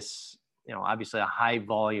like this, obviously a high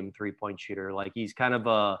volume 3-point shooter. Like, he's kind of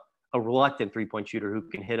a reluctant 3-point shooter who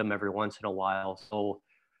can hit him every once in a while. So,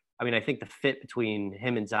 I mean, I think the fit between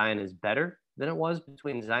him and Zion is better than it was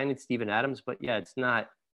between Zion and Steven Adams, but yeah, it's not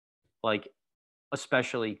like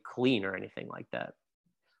especially clean or anything like that.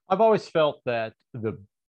 I've always felt that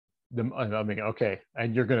I mean, okay,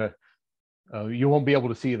 and you're going to, you won't be able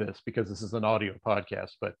to see this because this is an audio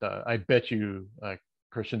podcast, but I bet you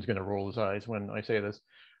Christian's going to roll his eyes when I say this.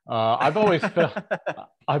 I've always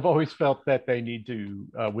felt that they need to,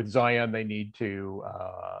 with Zion, they need to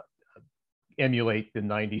emulate the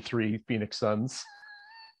 '93 Phoenix Suns.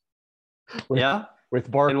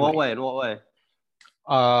 With Barkley. In what way?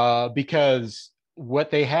 Because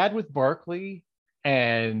what they had with Barkley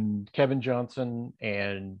and Kevin Johnson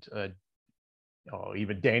and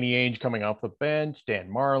even Danny Ainge coming off the bench, Dan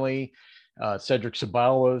Marley, Cedric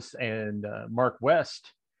Ceballos, and Mark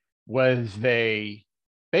West, it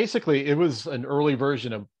was an early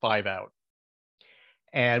version of 5 out,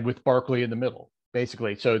 and with Barkley in the middle,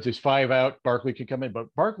 basically. So it's just 5 out, Barkley could come in,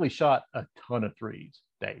 but Barkley shot a ton of threes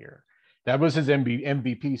that year. That was his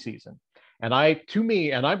MVP season. And I can't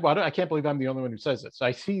believe I'm the only one who says this.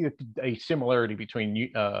 I see a similarity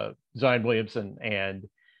between Zion Williamson and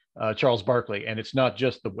Charles Barkley, and it's not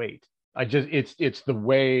just the weight. It's the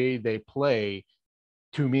way they play,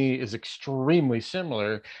 to me, is extremely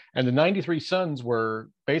similar. And the 93 Suns were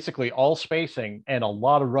basically all spacing and a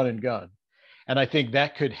lot of run and gun. And I think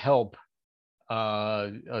that could help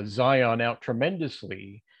Zion out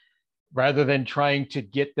tremendously rather than trying to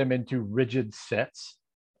get them into rigid sets.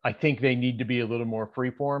 I think they need to be a little more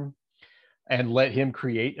freeform and let him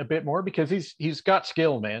create a bit more, because he's got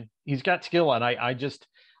skill, man. He's got skill. And I just,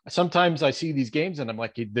 sometimes I see these games and I'm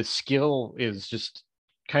like, the skill is just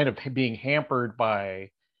kind of being hampered by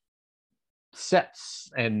sets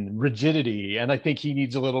and rigidity. And I think he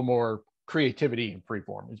needs a little more creativity and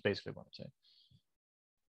freeform is basically what I'm saying.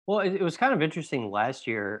 Well, it was kind of interesting last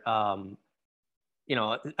year. You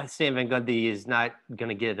know, Stan Van Gundy is not going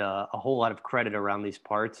to get a whole lot of credit around these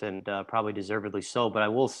parts, and probably deservedly so. But I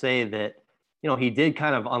will say that, you know, he did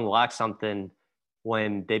kind of unlock something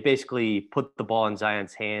when they basically put the ball in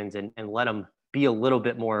Zion's hands and let him be a little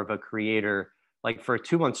bit more of a creator. Like for a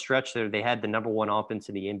 2-month stretch there, they had the number one offense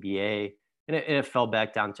in the NBA, and it fell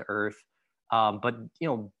back down to earth. But, you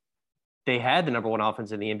know, they had the number one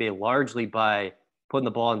offense in the NBA largely by putting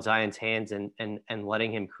the ball in Zion's hands and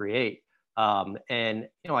letting him create. And,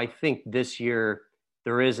 you know, I think this year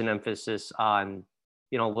there is an emphasis on,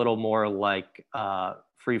 you know, a little more like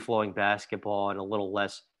free flowing basketball and a little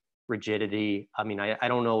less rigidity. I mean, I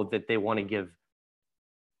don't know that they want to give,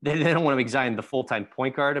 they don't want to make Zion the full-time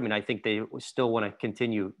point guard. I mean, I think they still want to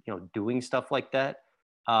continue, you know, doing stuff like that.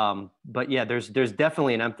 But yeah, there's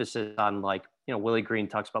definitely an emphasis on, like, you know, Willie Green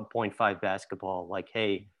talks about 0.5 basketball, like,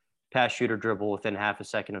 hey, pass, shoot, or dribble within half a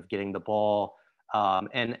second of getting the ball.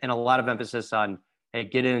 And a lot of emphasis on, hey,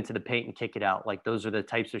 get into the paint and kick it out. Like, those are the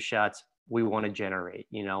types of shots we want to generate,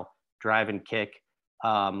 you know, drive and kick,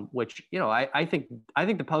 which, you know, I think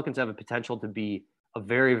the Pelicans have a potential to be a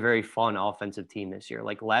very, very fun offensive team this year.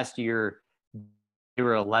 Like last year, they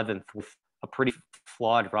were 11th with a pretty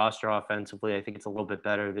flawed roster offensively. I think it's a little bit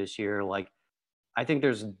better this year. Like, I think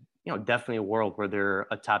there's, you know, definitely a world where they're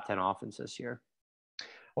a top 10 offense this year.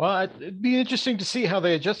 Well, it'd be interesting to see how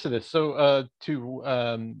they adjust to this. So,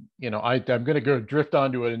 you know, I'm going to go drift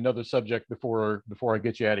onto another subject before I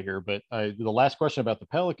get you out of here. But the last question about the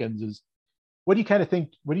Pelicans is, what do you kind of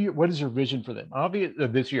think? What is your vision for them?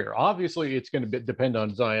 This year, obviously, it's going to depend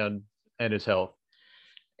on Zion and his health,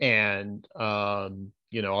 and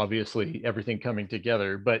you know, obviously everything coming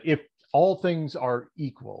together. But if all things are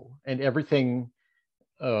equal and everything,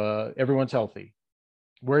 everyone's healthy,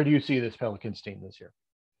 where do you see this Pelicans team this year?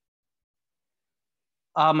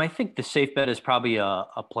 I think the safe bet is probably a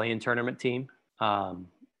play-in tournament team. I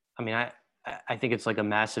mean, I think it's like a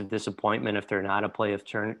massive disappointment if they're not a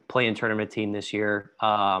play-in tournament team this year.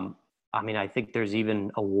 I mean, I think there's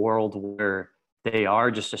even a world where they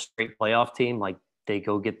are just a straight playoff team, like they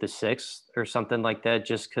go get the 6th or something like that,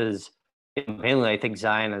 just because mainly I think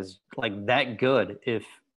Zion is like that good if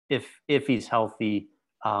he's healthy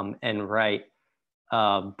and right.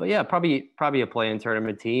 But yeah, probably a play-in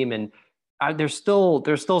tournament team. And there's still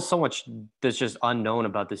so much that's just unknown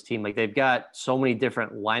about this team. Like, they've got so many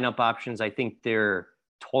different lineup options. I think they're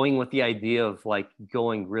toying with the idea of like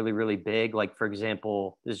going really, really big. Like, for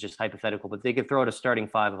example, this is just hypothetical, but they could throw out a starting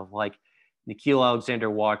 5 of like Nickeil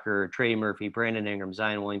Alexander-Walker, Trey Murphy, Brandon Ingram,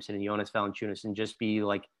 Zion Williamson, and Jonas Valanciunas, and just be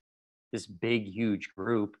like this big, huge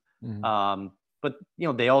group. Mm-hmm. But, you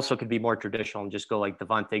know, they also could be more traditional and just go like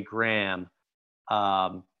Devontae Graham,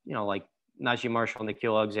 you know, like Najee Marshall,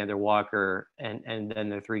 Nickeil Alexander-Walker, and then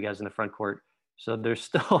there are 3 guys in the front court. So there's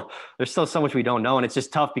still so much we don't know, and it's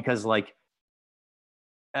just tough because like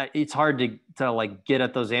it's hard to like get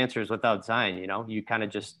at those answers without Zion. You know, you kind of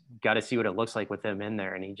just got to see what it looks like with him in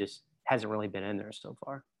there, and he just hasn't really been in there so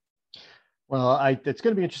far. Well, it's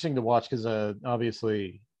going to be interesting to watch because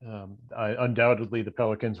obviously, undoubtedly, the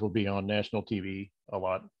Pelicans will be on national TV a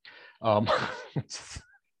lot.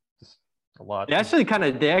 A lot.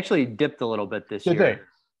 They actually dipped a little bit this year. Did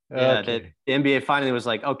they? Yeah, okay. The NBA finally was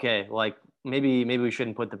like, okay, like maybe we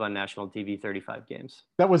shouldn't put them on national TV 35 games.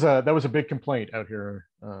 That was a big complaint out here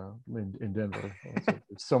in Denver.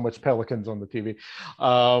 It's so much Pelicans on the TV.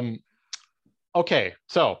 Okay,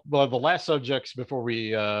 so the last subjects before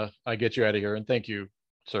we I get you out of here, and thank you,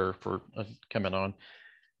 sir, for coming on.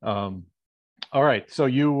 All right, so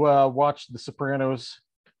you watched the Sopranos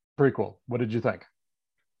prequel. What did you think?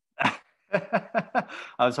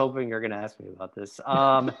 I was hoping you're going to ask me about this.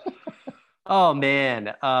 Oh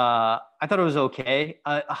man, I thought it was okay.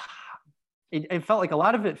 It felt like a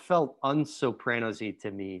lot of it felt un-Sopranos-y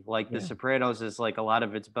to me. Like The Sopranos is like a lot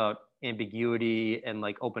of it's about ambiguity and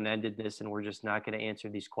like open-endedness, and we're just not going to answer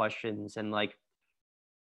these questions. And like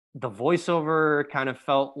the voiceover kind of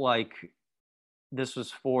felt like this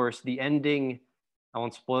was forced. The ending, I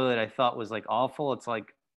won't spoil it, I thought was like awful. It's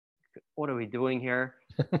like, what are we doing here?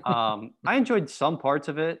 I enjoyed some parts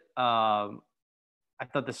of it. I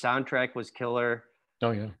thought the soundtrack was killer.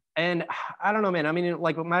 Oh yeah. And I don't know, man. I mean,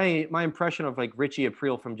 like my impression of like Richie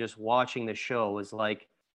Aprile from just watching the show was like,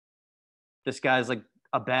 this guy's like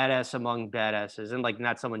a badass among badasses, and like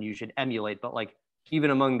not someone you should emulate, but like even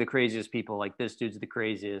among the craziest people, like this dude's the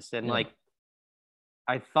craziest. And like,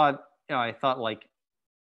 I thought like,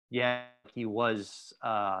 yeah, he was,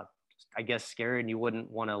 I guess scared, and you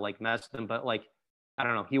wouldn't want to like mess with him, but like, I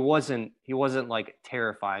don't know, he wasn't like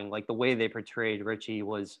terrifying. Like the way they portrayed Richie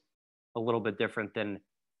was a little bit different than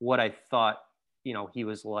what I thought, he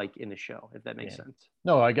was like in the show, if that makes sense.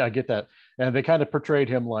 No, I get that. And they kind of portrayed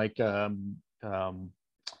him like the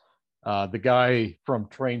guy from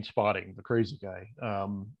Train Spotting, the crazy guy.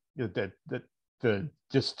 It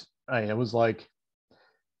was like,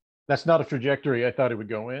 that's not a trajectory I thought it would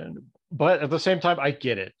go in. But at the same time, I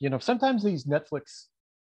get it. Sometimes these Netflix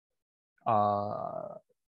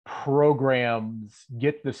programs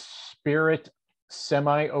get the spirit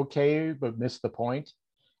semi okay, but miss the point.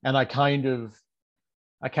 And I kind of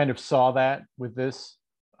saw that with this.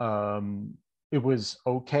 It was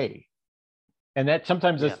okay, and that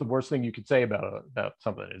sometimes that's the worst thing you could say about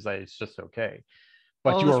something, is that it's just okay.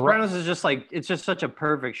 But The Sopranos is just like, it's just such a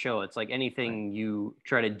perfect show. It's like anything you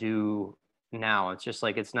try to do now, it's just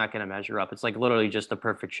like, it's not going to measure up. It's like literally just a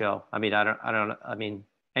perfect show. I mean, I mean,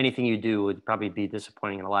 anything you do would probably be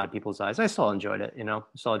disappointing in a lot of people's eyes. I still enjoyed it,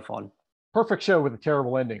 still had fun. Perfect show with a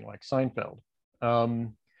terrible ending, like Seinfeld.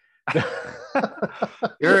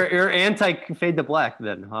 You're anti Fade to Black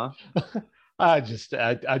then, huh? I'm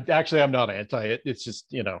not anti it. It's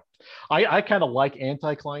just, I kind of like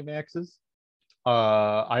anti-climaxes.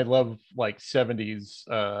 I love like 70s,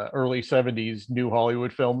 early 70s new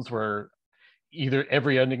Hollywood films where either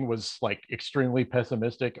every ending was like extremely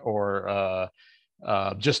pessimistic or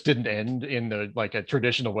just didn't end in the like a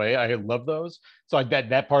traditional way. I love those. So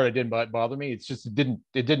that part it didn't bother me. It's just it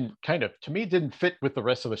didn't kind of, to me, it didn't fit with the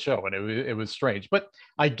rest of the show, and it was strange. But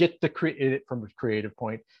I get the it from a creative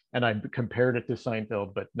point, and I compared it to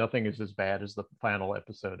Seinfeld, but nothing is as bad as the final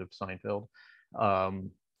episode of Seinfeld,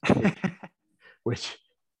 which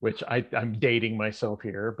I'm dating myself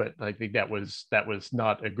here, but I think that was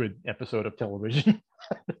not a good episode of television.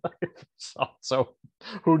 So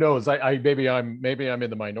who knows? Maybe I'm in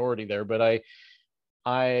the minority there, but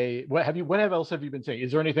what else have you been saying?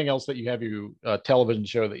 Is there anything else that you have television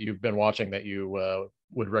show that you've been watching that you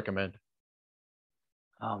would recommend?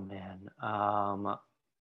 Oh man,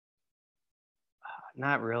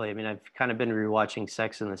 not really. I mean, I've kind of been rewatching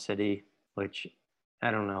Sex and the City, which I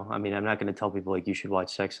don't know. I mean, I'm not going to tell people like you should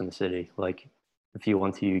watch Sex and the City. Like, if you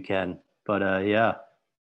want to, you can. But yeah.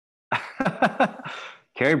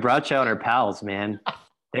 Carrie Bradshaw and her pals, man.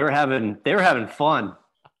 They were having fun.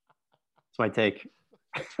 That's my take.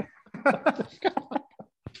 I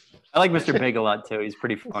like Mr. Big a lot too. He's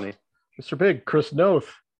pretty funny. Mr. Big, Chris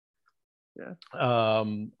Noth. Yeah.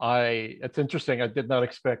 It's interesting. I did not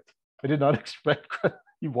expect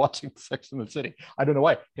you watching Sex and the City. I don't know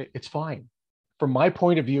why. It's fine. From my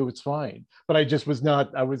point of view, it's fine. But I just was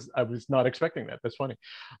not not expecting that. That's funny.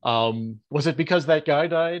 Was it because that guy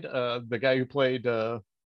died? The guy who played the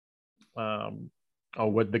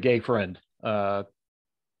gay friend. Oh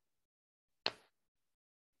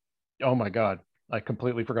my God. I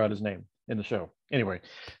completely forgot his name in the show. Anyway,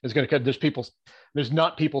 there's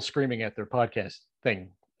not people screaming at their podcast thing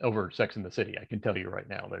over Sex and the City. I can tell you right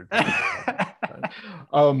now.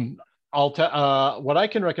 What I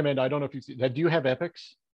can recommend, I don't know if you see that. Do you have Epix?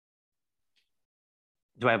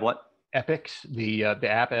 Do I have what? Epix, the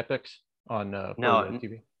app Epix on no,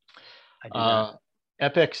 TV. I do not.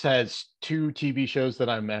 Epix has two TV shows that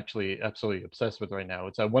I'm actually absolutely obsessed with right now.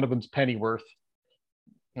 It's one of them's Pennyworth.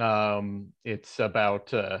 It's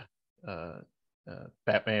about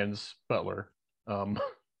Batman's butler. Oh,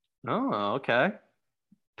 okay.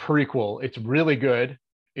 Prequel. It's really good.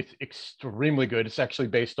 It's extremely good. It's actually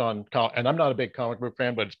based on, and I'm not a big comic book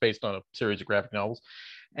fan, but it's based on a series of graphic novels,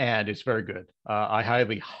 and it's very good. I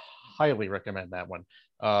highly recommend that one.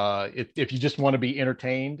 If you just want to be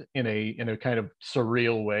entertained in a kind of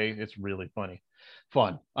surreal way, it's really fun.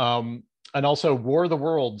 And also War of the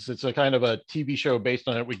Worlds. It's a kind of a TV show based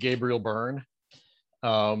on it with Gabriel Byrne,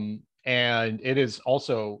 and it is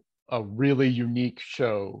also a really unique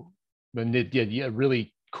show. And it did a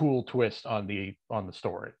really cool twist on the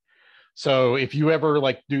story. So if you ever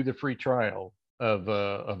like do the free trial of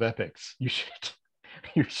Epix, you should.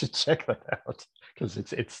 you should check that out because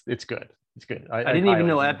it's good. It's good. I didn't even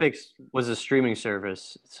know Epix was a streaming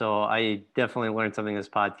service, so I definitely learned something in this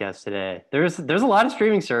podcast today. There's a lot of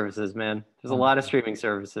streaming services, man. There's a lot of streaming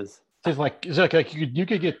services. It's like you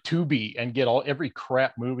could get Tubi and get every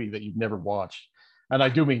crap movie that you've never watched, and I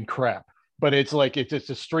do mean crap. But it's like it's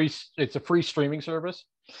a free streaming service,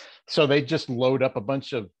 so they just load up a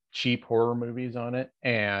bunch of cheap horror movies on it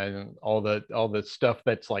and all the stuff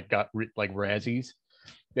that's like got like Razzies,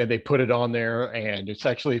 and they put it on there. And it's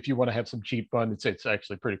actually, if you want to have some cheap fun, it's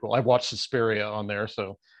actually pretty cool. I watched Suspiria on there,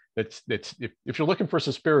 so it's if you're looking for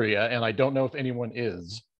Suspiria, and I don't know if anyone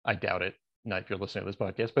is, I doubt it. Not if you're listening to this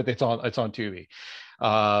podcast, but it's on Tubi.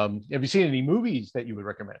 Have you seen any movies that you would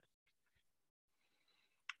recommend?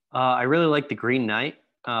 I really like The Green Knight.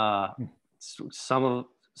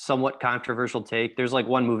 Somewhat controversial take. There's like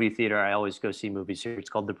one movie theater I always go see movies here. It's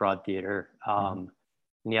called the Broad Theater. And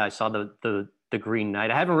yeah, I saw the Green Knight.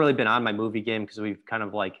 I haven't really been on my movie game because we've kind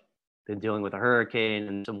of like been dealing with a hurricane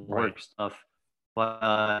and some work stuff.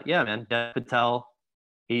 But yeah, man, Dev Patel,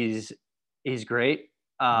 he's great.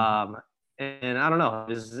 And I don't know,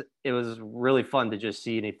 it was really fun to just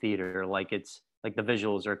see in a theater. Like, it's like the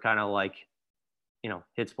visuals are kind of like,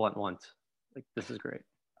 hits blunt once. Like, this is great.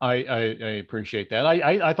 I appreciate that.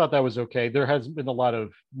 I thought that was okay. There has been a lot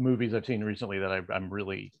of movies I've seen recently that I'm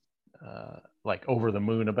really like over the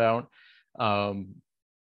moon about.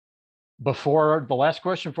 Before the last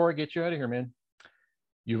question, before I get you out of here, man,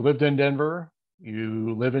 you lived in Denver,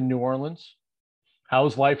 you live in New Orleans.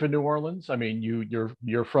 How's life in New Orleans? I mean,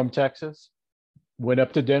 you're from Texas, went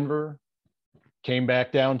up to Denver, came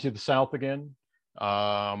back down to the South again.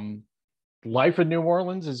 Life in New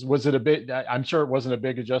Orleans was it a bit? I'm sure it wasn't a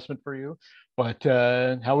big adjustment for you, but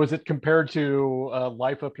how was it compared to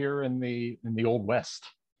life up here in the Old West?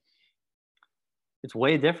 It's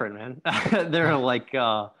way different, man. There are like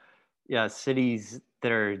cities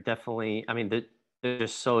that are definitely. I mean, they're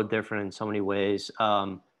just so different in so many ways.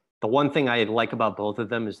 The one thing I like about both of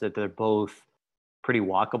them is that they're both pretty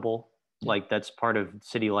walkable. Like, that's part of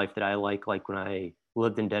city life that I like. Like, when I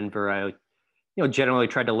lived in Denver, I, generally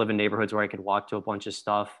tried to live in neighborhoods where I could walk to a bunch of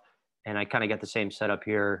stuff. And I kind of get the same setup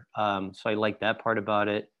here. So I like that part about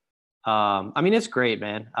it. I mean, it's great,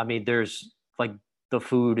 man. I mean, there's like, the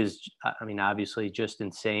food is, I mean, obviously just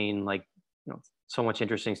insane. Like, so much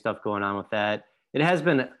interesting stuff going on with that. It has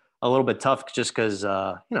been a little bit tough just because,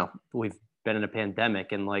 we've been in a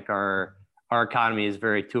pandemic, and like our economy is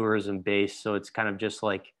very tourism based. So it's kind of just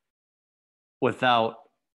like, without,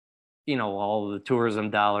 all the tourism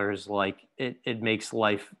dollars, like it makes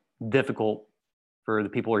life difficult for the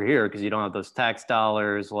people who are here because you don't have those tax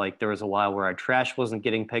dollars. Like, there was a while where our trash wasn't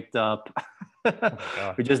getting picked up.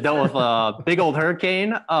 We just dealt with a big old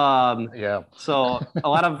hurricane. Yeah. So a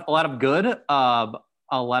lot of good, a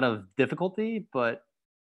lot of difficulty, but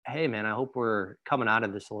hey, man, I hope we're coming out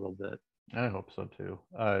of this a little bit. I hope so too.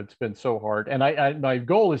 It's been so hard, and I my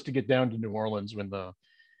goal is to get down to New Orleans when the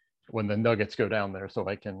Nuggets go down there, so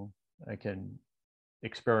I can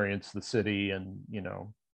experience the city, and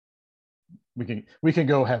we can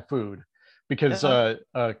go have food, because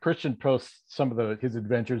Christian posts some of his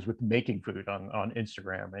adventures with making food on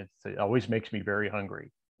Instagram. It always makes me very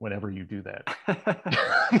hungry whenever you do that.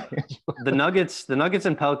 The Nuggets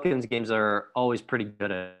and Pelicans games are always pretty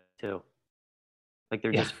good at it too. Like,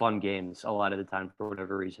 they're just fun games a lot of the time for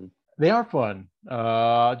whatever reason. They are fun.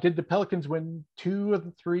 Did the Pelicans win 2 of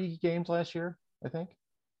the 3 games last year, I think?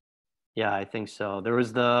 Yeah, I think so. There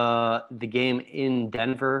was the game in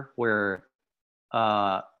Denver where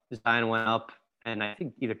Zion went up and I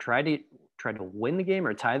think either tried to win the game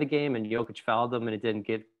or tie the game, and Jokic fouled them and it didn't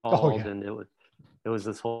get called, and it was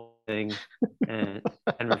this whole thing. And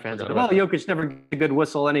Denver fans were like, Jokic never gets a good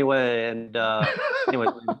whistle anyway. And anyway,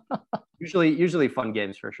 usually fun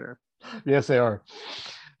games for sure. Yes, they are.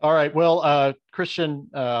 All right. Well, Christian,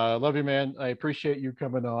 love you, man. I appreciate you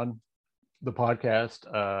coming on the podcast,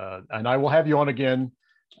 and I will have you on again.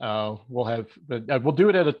 We'll do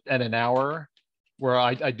it at an hour, where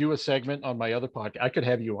I do a segment on my other podcast. I could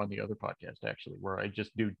have you on the other podcast, actually, where I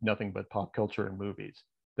just do nothing but pop culture and movies.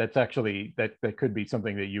 That's actually, that could be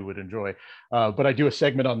something that you would enjoy. But I do a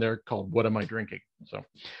segment on there called "What Am I Drinking?" So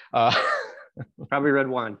probably red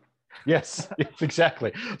wine. Yes,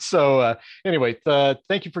 exactly. So anyway,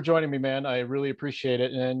 thank you for joining me, man. I really appreciate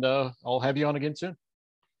it, and I'll have you on again soon.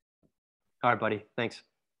 All right, buddy. Thanks.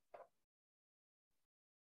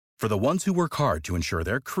 For the ones who work hard to ensure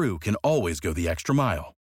their crew can always go the extra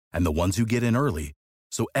mile, and the ones who get in early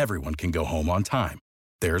so everyone can go home on time,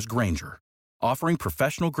 there's Grainger, offering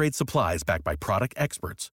professional-grade supplies backed by product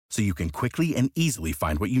experts so you can quickly and easily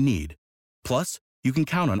find what you need. Plus, you can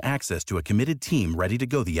count on access to a committed team ready to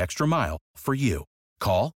go the extra mile for you.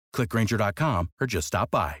 Call, click Grainger.com, or just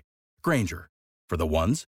stop by. Grainger, for the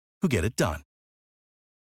ones who get it done.